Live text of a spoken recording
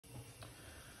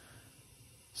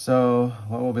So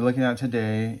what we'll be looking at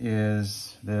today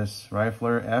is this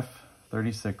Riefler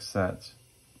F36 set.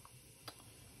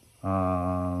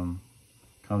 Comes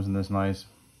in this nice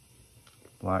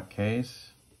black case.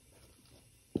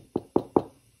 I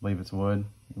believe it's wood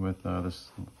with this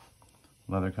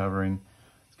leather covering.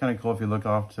 It's kind of cool. If you look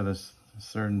off to this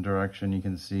certain direction, you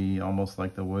can see almost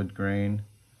like the wood grain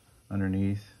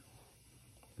underneath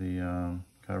the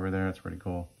cover there. It's pretty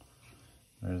cool.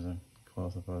 There's a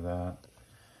close-up of that.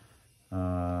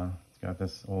 It's got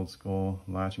this old school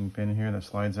latching pin here that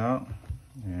slides out,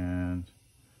 and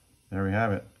there we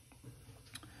have it.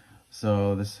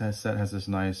 So this set has this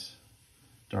nice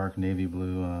dark navy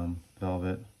blue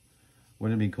velvet.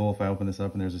 Wouldn't it be cool if I open this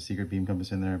up and there's a secret beam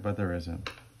compass in there? But there isn't.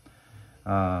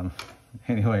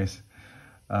 Anyways,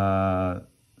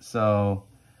 so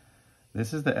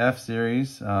this is the F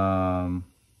series.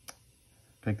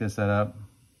 Picked this set up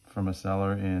from a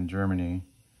seller in Germany.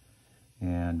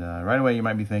 And right away you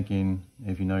might be thinking,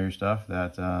 if you know your stuff,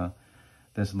 that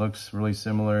this looks really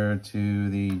similar to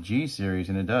the G series,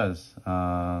 and it does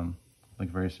look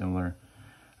very similar.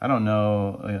 I don't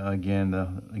know, again, the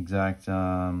exact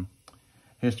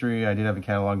history. I did have a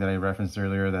catalog that I referenced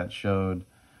earlier that showed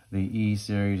the E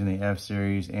series and the F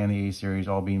series and the A series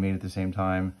all being made at the same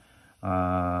time.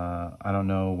 I don't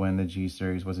know when the G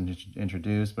series was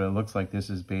introduced, but it looks like this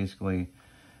is basically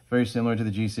very similar to the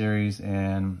G series,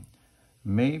 and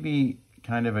maybe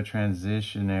kind of a transitional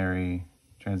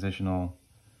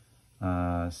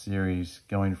series,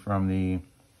 going from the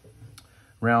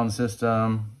round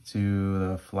system to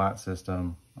the flat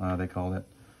system. They called it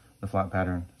the flat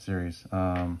pattern series.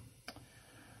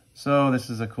 So this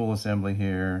is a cool assembly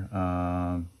here.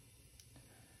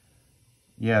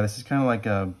 Yeah, this is kind of like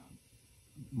a,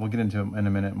 we'll get into it in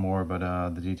a minute more, but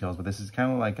the details, but this is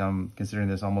kind of like, I'm considering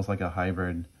this almost like a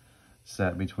hybrid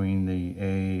set between the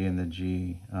A and the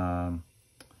G.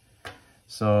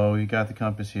 So you got the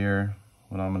compass here,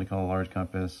 what I'm going to call a large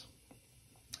compass,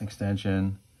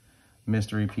 extension,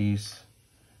 mystery piece,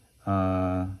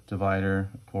 divider,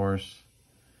 of course,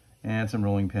 and some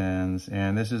rolling pins.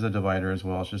 And this is a divider as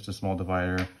well. It's just a small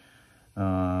divider.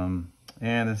 And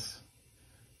this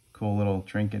cool little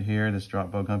trinket here, this drop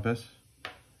bow compass,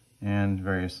 and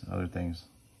various other things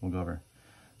we'll go over.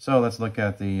 So let's look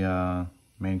at the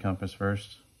main compass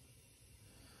first.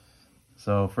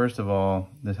 So first of all,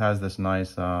 this has this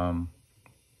nice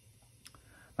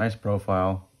nice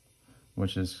profile,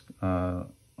 which is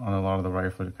on a lot of the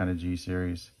Riefler kind of G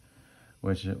series,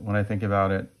 which when I think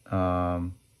about it,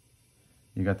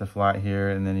 you got the flat here,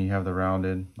 and then you have the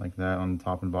rounded like that on the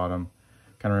top and bottom.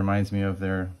 Kind of reminds me of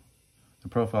the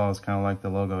profile is kind of like the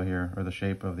logo here, or the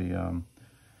shape of the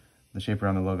shape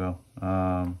around the logo.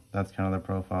 That's kind of the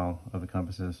profile of the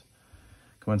compasses.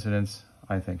 Coincidence?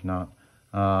 I think not.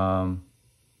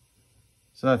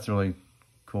 So that's really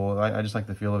cool. I just like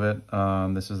the feel of it.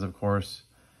 This is, of course,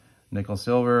 nickel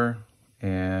silver,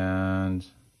 and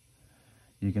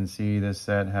you can see this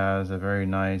set has a very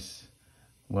nice,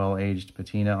 well-aged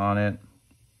patina on it.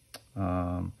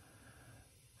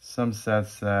 Some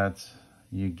sets that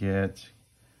you get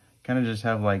kind of just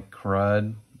have like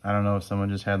crud. I don't know if someone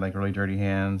just had like really dirty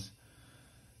hands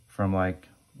from, like,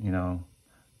 you know,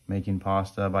 making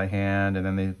pasta by hand, and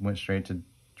then they went straight to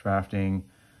drafting.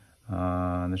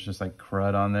 And there's just like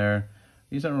crud on there.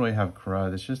 These don't really have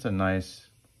crud. It's just a nice,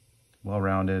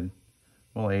 well-rounded,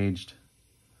 well-aged,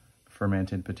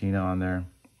 fermented patina on there.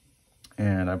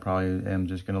 And I probably am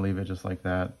just going to leave it just like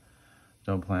that.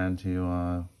 Don't plan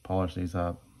to polish these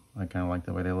up. I kind of like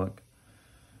the way they look.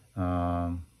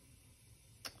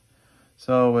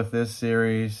 So with this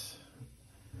series,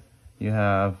 you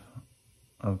have,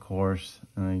 of course,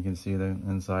 you can see the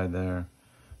inside there.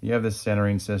 You have this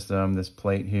centering system, this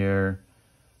plate here,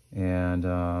 and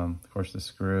of course the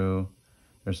screw.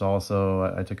 There's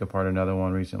also, I took apart another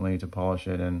one recently to polish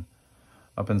it, and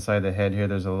up inside the head here,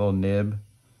 there's a little nib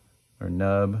or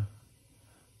nub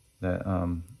that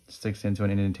sticks into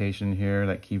an indentation here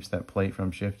that keeps that plate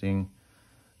from shifting,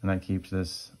 and that keeps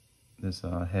this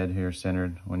head here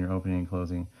centered when you're opening and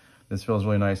closing. This feels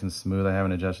really nice and smooth. I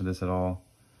haven't adjusted this at all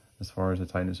as far as the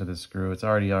tightness of the screw. It's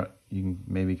already, you can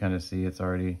maybe kind of see it's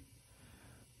already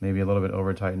maybe a little bit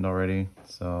over tightened already.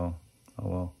 So, oh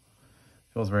well.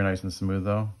 Feels very nice and smooth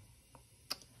though.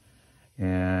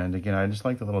 And again, I just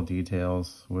like the little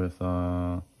details with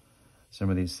some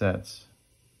of these sets.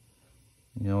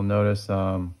 You'll notice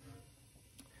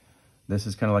this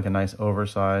is kind of like a nice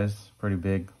oversized, pretty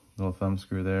big little thumb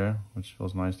screw there, which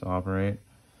feels nice to operate.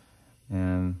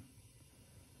 And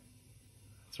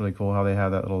it's really cool how they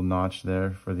have that little notch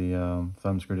there for the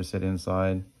thumb screw to sit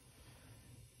inside.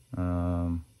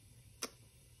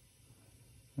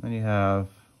 Then you have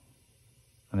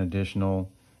an additional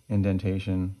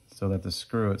indentation so that the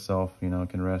screw itself, you know,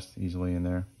 can rest easily in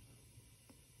there.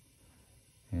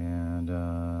 And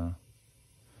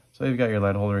so you've got your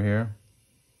lead holder here.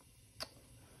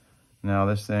 Now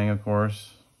this thing, of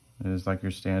course, is like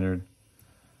your standard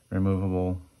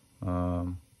removable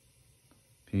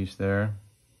piece there.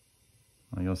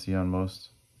 You'll see on most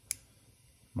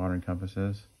modern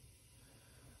compasses.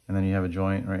 And then you have a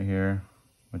joint right here,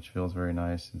 which feels very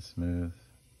nice and smooth.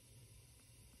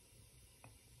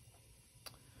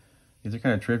 These are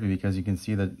kind of trippy because you can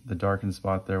see the darkened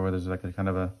spot there where there's like a kind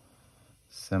of a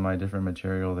semi-different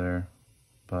material there,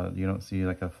 but you don't see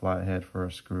like a flat head for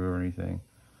a screw or anything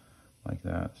like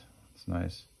that. It's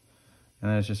nice. And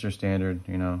then it's just your standard,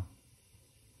 you know,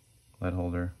 lead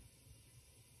holder.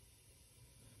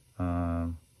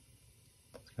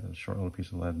 It's got a short little piece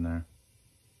of lead in there.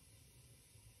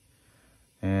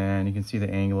 And you can see the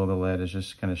angle of the lead is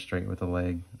just kind of straight with the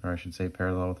leg, or I should say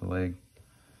parallel with the leg.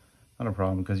 Not a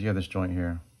problem because you have this joint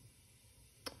here.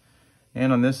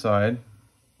 And on this side,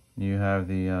 you have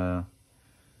the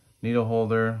needle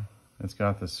holder. It's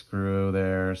got the screw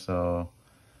there, so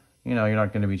you know you're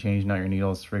not going to be changing out your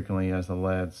needles frequently as the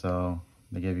lead, so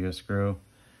they give you a screw.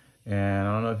 And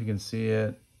I don't know if you can see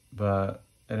it, but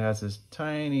it has this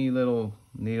tiny little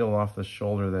needle off the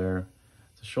shoulder there.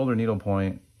 It's a shoulder needle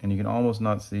point, and you can almost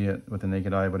not see it with the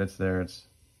naked eye, but it's there. It's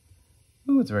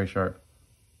very sharp.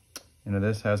 You know,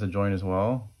 this has a joint as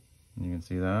well, and you can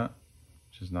see that,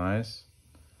 which is nice.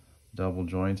 Double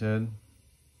jointed.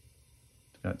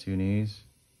 It's got two knees.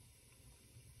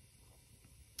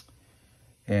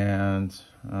 And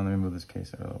let me move this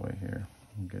case out of the way here.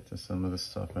 We'll get to some of this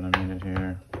stuff in a minute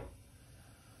here.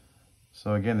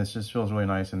 So again, this just feels really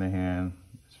nice in the hand.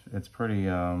 It's pretty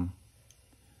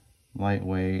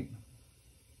lightweight.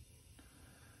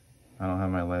 I don't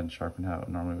have my lead sharpened how it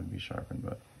normally would be sharpened,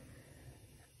 but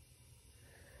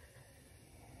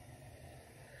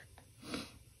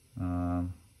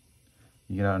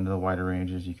you get out into the wider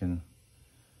ranges, you can,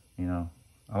 you know,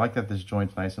 I like that this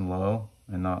joint's nice and low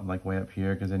and not like way up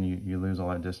here, because then you lose all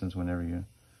that distance whenever you,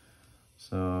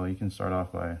 so you can start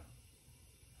off by,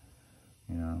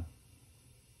 you know,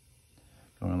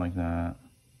 going like that.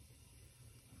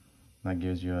 That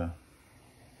gives you a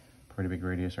pretty big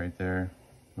radius right there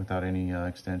without any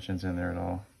extensions in there at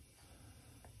all.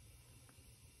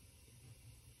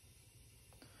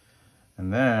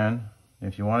 And then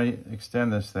if you want to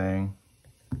extend this thing,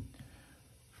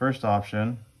 first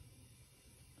option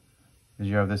is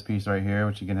you have this piece right here,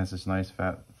 which again has this nice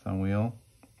fat thumb wheel.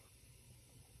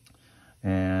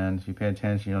 And if you pay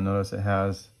attention, you'll notice it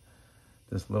has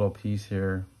this little piece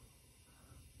here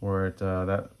where it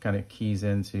that kind of keys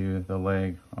into the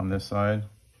leg on this side.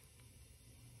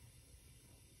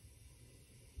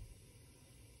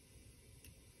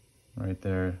 Right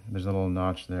there, there's a little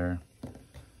notch there.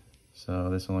 So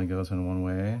this only goes in one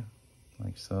way,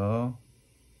 like so.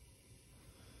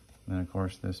 And then of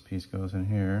course this piece goes in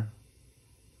here.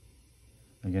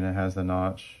 Again, it has the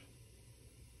notch.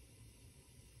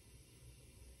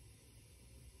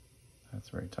 That's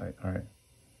very tight, all right.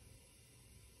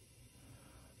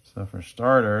 So for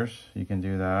starters, you can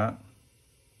do that.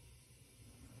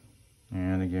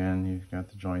 And again, you've got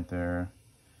the joint there.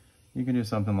 You can do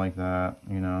something like that,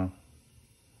 you know.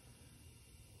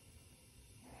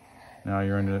 Now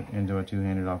you're into a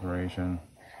two-handed operation,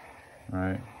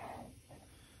 right?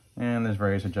 And there's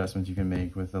various adjustments you can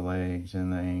make with the legs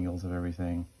and the angles of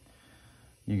everything.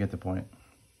 You get the point.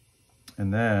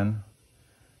 And then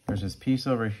there's this piece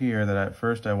over here that at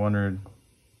first I wondered,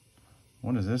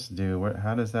 what does this do?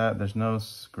 How does that, there's no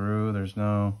screw, there's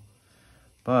no,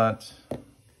 but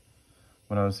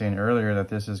what I was saying earlier, that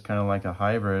this is kind of like a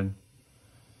hybrid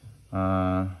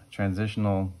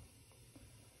transitional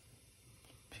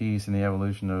piece in the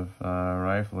evolution of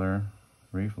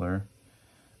Riefler.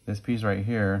 This piece right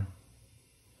here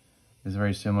is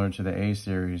very similar to the A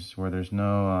series, where there's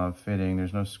no fitting,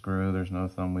 there's no screw, there's no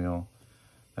thumb wheel.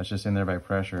 That's just in there by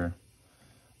pressure.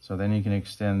 So then you can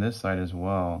extend this side as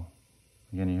well.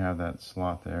 Again, you have that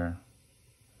slot there.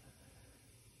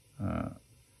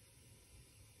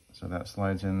 So that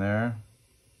slides in there,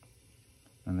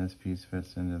 and this piece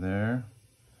fits into there.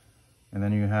 And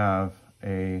then you have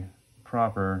a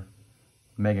proper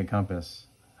mega compass.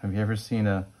 Have you ever seen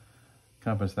a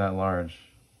compass that large?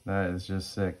 That is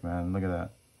just sick, man. Look at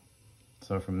that.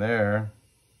 So from there,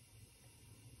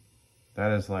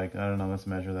 that is like, I don't know, let's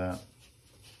measure that.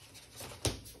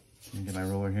 Let me get my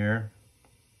ruler here.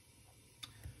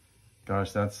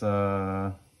 Gosh, that's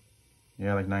yeah,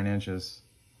 like 9 inches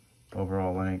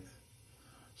overall length.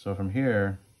 So from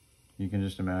here, you can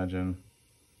just imagine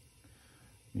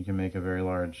you can make a very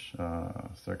large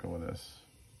circle with this,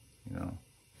 you know.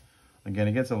 Again,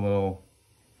 it gets a little,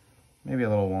 maybe a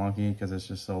little wonky because it's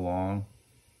just so long,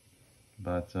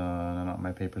 but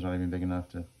my paper's not even big enough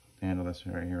to handle this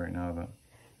right here right now, but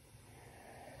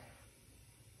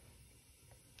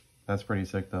that's pretty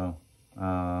sick though.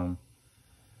 Of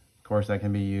course, that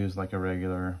can be used like a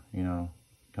regular, you know,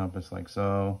 compass like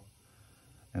so,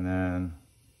 and then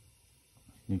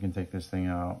you can take this thing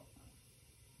out.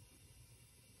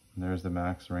 There's the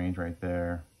max range right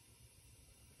there.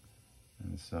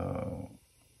 And so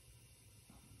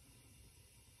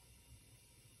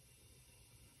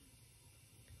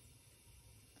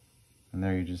and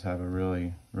there you just have a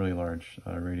really, really large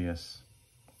radius.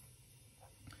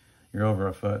 You're over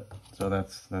a foot, so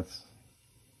that's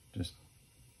just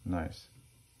nice.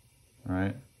 All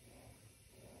right.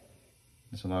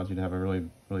 This allows you to have a really,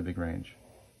 really big range.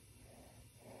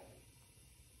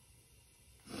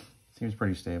 Seems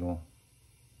pretty stable.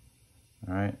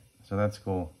 All right, so that's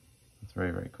cool. It's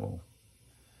very, very cool.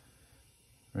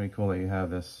 Very cool that you have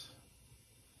this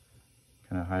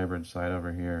kind of hybrid side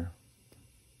over here.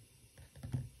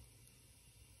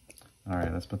 All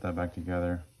right, let's put that back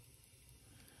together.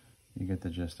 You get the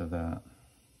gist of that.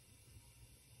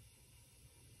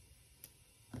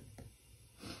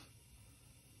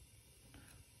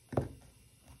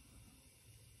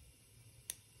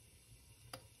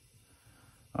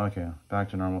 Okay, back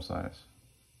to normal size.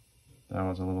 That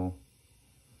was a little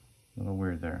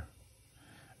weird there.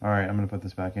 All right, I'm gonna put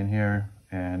this back in here,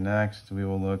 and next we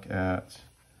will look at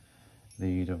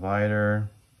the divider.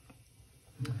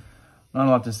 Not a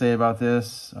lot to say about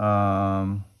this.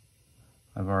 I've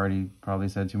already probably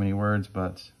said too many words,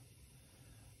 but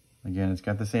again, it's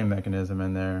got the same mechanism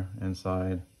in there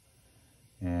inside,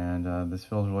 and this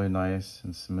feels really nice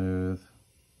and smooth.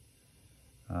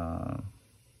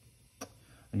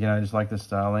 Again, I just like the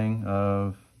styling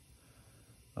of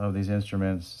these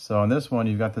instruments. So on this one,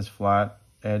 you've got this flat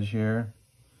edge here,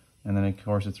 and then of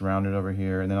course it's rounded over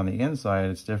here, and then on the inside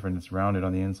it's different. It's rounded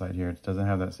on the inside here. It doesn't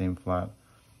have that same flat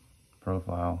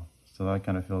profile, so that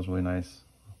kind of feels really nice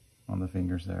on the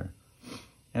fingers there.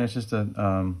 And it's just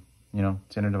a you know,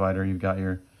 center divider. You've got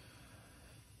your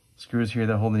screws here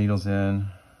that hold the needles in,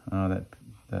 that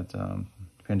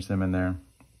pinch them in there,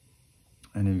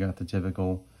 and you've got the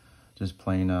typical just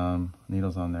plain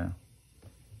needles on there.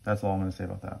 That's all I'm going to say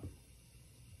about that.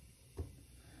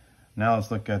 Now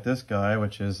let's look at this guy,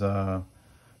 which is again,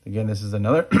 this is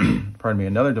another pardon me,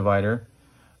 another divider.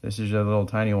 This is a little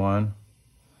tiny one.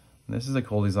 This is a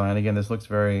cool design. Again, this looks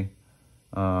very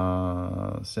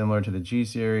similar to the G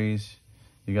series.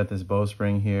 You got this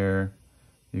bowstring here.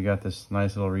 You got this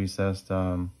nice little recessed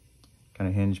kind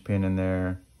of hinge pin in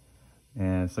there,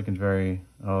 and it's looking very.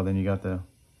 Oh, then you got the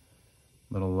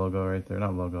little logo right there.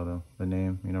 Not logo though. The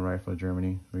name. You know, Riefler,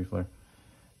 Germany, Riefler,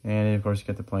 and of course you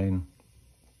get the plain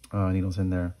needles in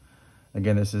there.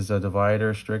 Again, this is a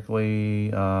divider strictly.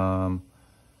 You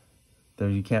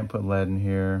can't put lead in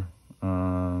here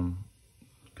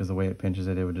because the way it pinches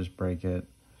it, it would just break it,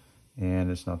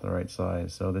 and it's not the right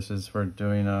size. So this is for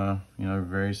doing you know,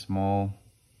 very small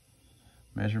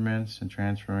measurements and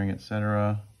transferring,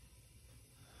 etc.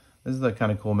 This is the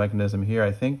kind of cool mechanism here.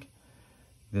 I think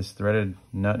this threaded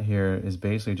nut here is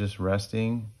basically just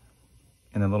resting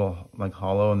in a little like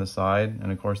hollow on the side,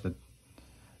 and of course the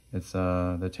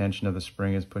tension of the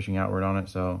spring is pushing outward on it.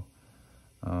 So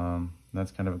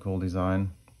that's kind of a cool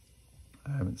design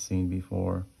I haven't seen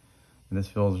before. And this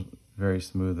feels very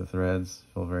smooth. The threads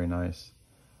feel very nice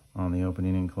on the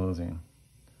opening and closing.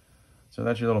 So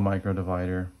that's your little micro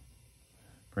divider.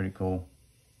 Pretty cool.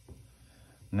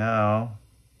 Now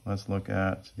let's look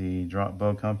at the drop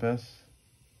bow compass.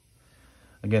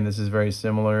 Again, this is very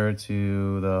similar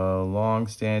to the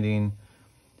long-standing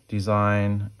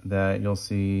design that you'll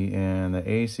see in the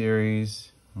A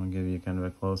series. I'll give you kind of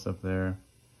a close-up there.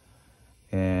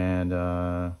 And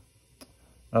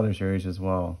other series as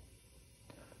well.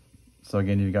 So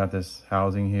again, you've got this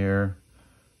housing here.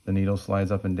 The needle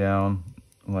slides up and down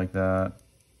like that.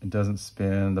 It doesn't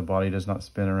spin. The body does not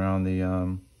spin around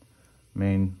the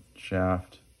main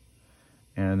shaft.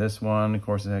 And this one, of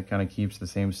course, it kind of keeps the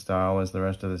same style as the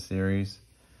rest of the series.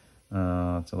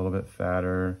 It's a little bit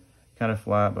fatter, kind of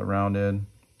flat but rounded.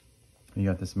 You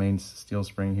got this main steel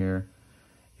spring here.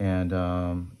 And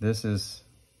this is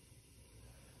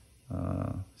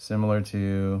similar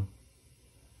to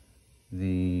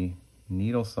the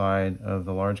needle side of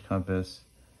the large compass,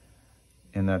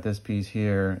 in that this piece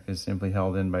here is simply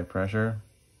held in by pressure.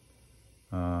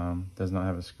 Does not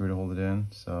have a screw to hold it in,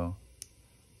 so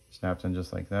snaps in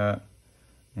just like that.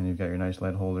 And you've got your nice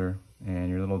lead holder and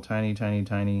your little tiny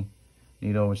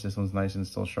needle, which this one's nice and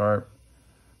still sharp,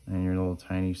 and your little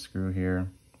tiny screw here.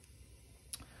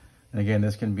 And again,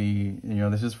 this can be,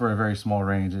 this is for a very small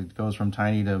range. It goes from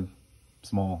tiny to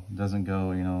small. It doesn't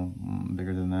go,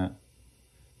 bigger than that.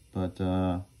 But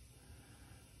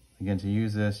again, to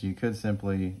use this, you could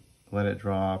simply let it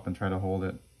drop and try to hold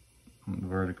it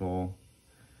vertical.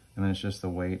 And then it's just the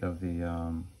weight of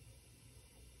the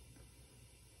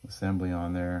assembly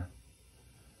on there.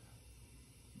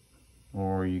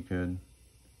 Or you could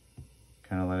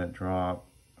kind of let it drop,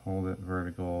 hold it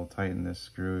vertical, tighten this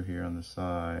screw here on the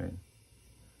side,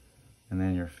 and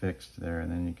then you're fixed there,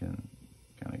 and then you can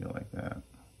kind of go like that.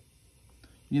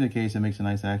 In either case, it makes a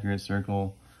nice accurate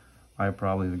circle. I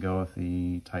probably would go with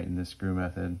the tighten this screw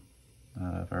method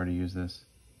if I already use this.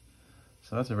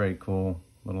 So that's a very cool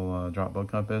little drop boat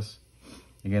compass.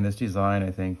 Again, this design,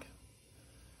 I think,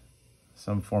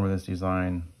 some form of this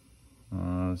design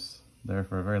was there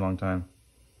for a very long time.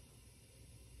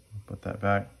 Put that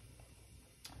back.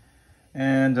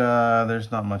 And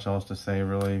there's not much else to say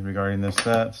really regarding this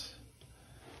set.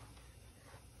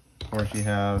 Of course, you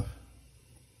have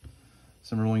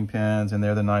some ruling pins, and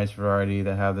they're the nice variety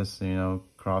that have this,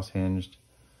 cross-hinged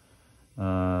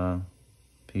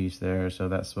piece there, so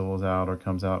that swivels out or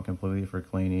comes out completely for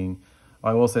cleaning.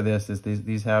 I will say this: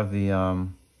 these have the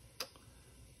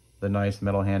nice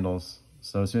metal handles.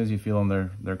 So as soon as you feel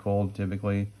them, they're cold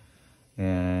typically,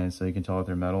 and so you can tell that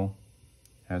they're metal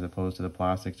as opposed to the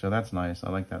plastic. So that's nice. I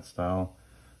like that style.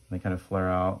 They kind of flare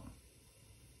out.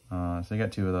 So you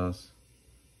got two of those.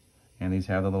 And these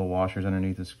have the little washers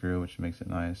underneath the screw, which makes it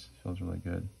nice. Feels really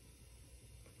good.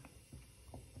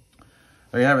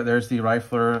 There you have it. There's the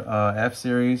Riefler F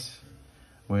series,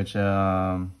 which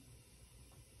kind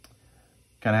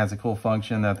of has a cool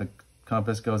function that the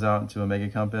compass goes out into a mega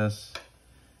compass,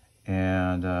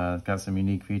 and it's got some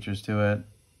unique features to it.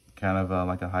 Kind of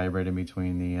like a hybrid in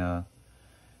between the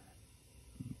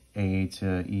A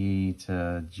to E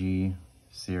to G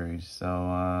series.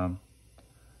 So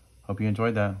hope you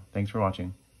enjoyed that. Thanks for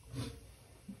watching.